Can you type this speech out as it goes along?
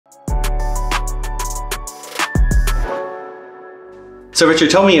So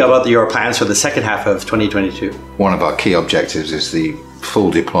Richard, tell me about your plans for the second half of 2022. One of our key objectives is the full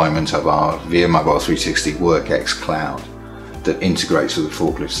deployment of our Mobile360 WorkX Cloud that integrates with the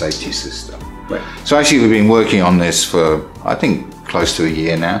forklift safety system. Right. So actually we've been working on this for, I think, close to a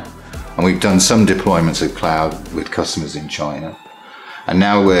year now. And we've done some deployments of cloud with customers in China. And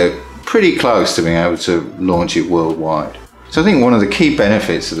now we're pretty close to being able to launch it worldwide. So I think one of the key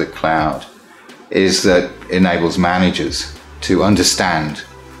benefits of the cloud is that it enables managers to understand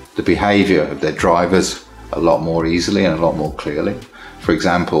the behavior of their drivers a lot more easily and a lot more clearly. For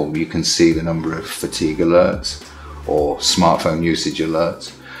example, you can see the number of fatigue alerts or smartphone usage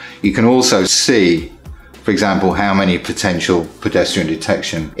alerts. You can also see, for example, how many potential pedestrian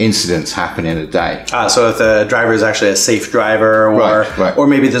detection incidents happen in a day. So if the driver is actually a safe driver, or right. or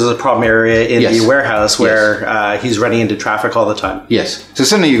maybe there's a problem area in Yes. the warehouse where Yes. he's running into traffic all the time. Yes. So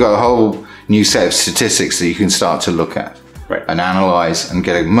suddenly you've got a whole new set of statistics that you can start to look at and analyze and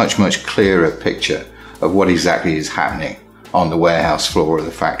get a much, much clearer picture of what exactly is happening on the warehouse floor or the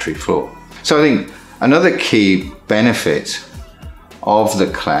factory floor. So I think another key benefit of the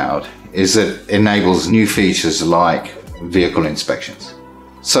cloud is that it enables new features like vehicle inspections.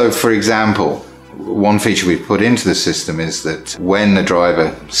 So for example, one feature we've put into the system is that when the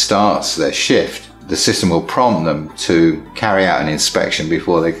driver starts their shift, the system will prompt them to carry out an inspection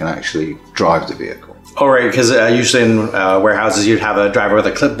before they can actually drive the vehicle. Oh, right, because usually in warehouses you'd have a driver with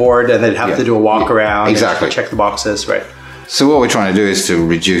a clipboard and they'd have to do a walk around exactly. and check the boxes, right? So what we're trying to do is to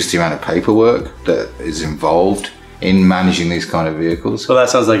reduce the amount of paperwork that is involved in managing these kind of vehicles. So that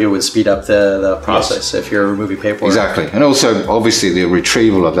sounds like it would speed up the process if you're removing paperwork. Exactly. And also, obviously, the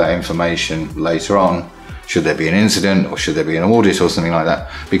retrieval of that information later on, should there be an incident or should there be an audit or something like that,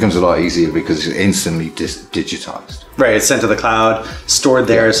 becomes a lot easier because it's instantly digitized. Right, it's sent to the cloud, stored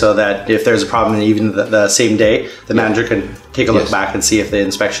there so that if there's a problem even the same day, the manager can take a look back and see if the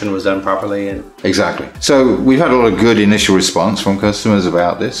inspection was done properly. Exactly. So we've had a lot of good initial response from customers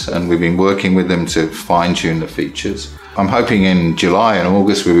about this, and we've been working with them to fine-tune the features. I'm hoping in July and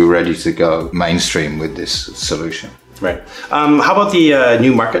August we'll be ready to go mainstream with this solution. Right. How about the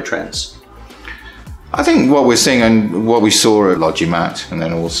new market trends? I think what we're seeing and what we saw at Logimat and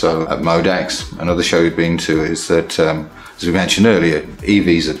then also at Modex, another show we've been to, is that, as we mentioned earlier,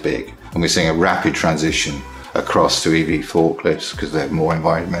 EVs are big and we're seeing a rapid transition across to EV forklifts because they're more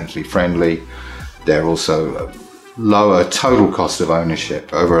environmentally friendly. They're also lower total cost of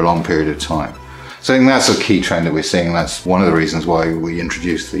ownership over a long period of time. So I think that's a key trend that we're seeing. That's one of the reasons why we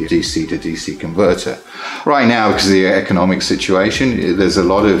introduced the DC to DC converter. Right now, because of the economic situation, there's a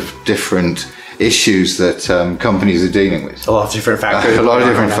lot of different issues that companies are dealing with. A lot of different factors. A lot of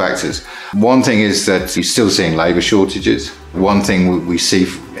different factors. One thing is that you're still seeing labor shortages. One thing we see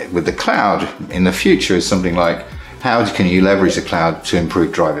with the cloud in the future is something like, how can you leverage the cloud to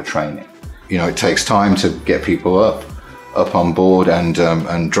improve driver training? You know, it takes time to get people up on board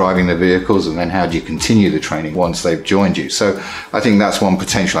and driving the vehicles, and then how do you continue the training once they've joined you? So I think that's one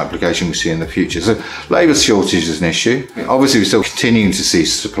potential application we see in the future. So labour shortage is an issue. Obviously we're still continuing to see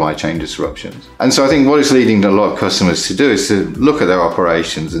supply chain disruptions. And so I think what it's leading a lot of customers to do is to look at their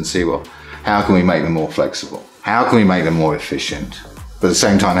operations and see, well, how can we make them more flexible? How can we make them more efficient? But at the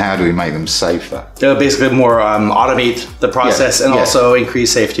same time, how do we make them safer? They'll basically more automate the process and also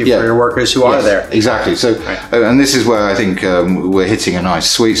increase safety for your workers who are there. Exactly. So, and this is where I think we're hitting a nice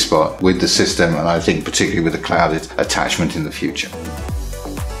sweet spot with the system, and I think particularly with the cloud attachment in the future.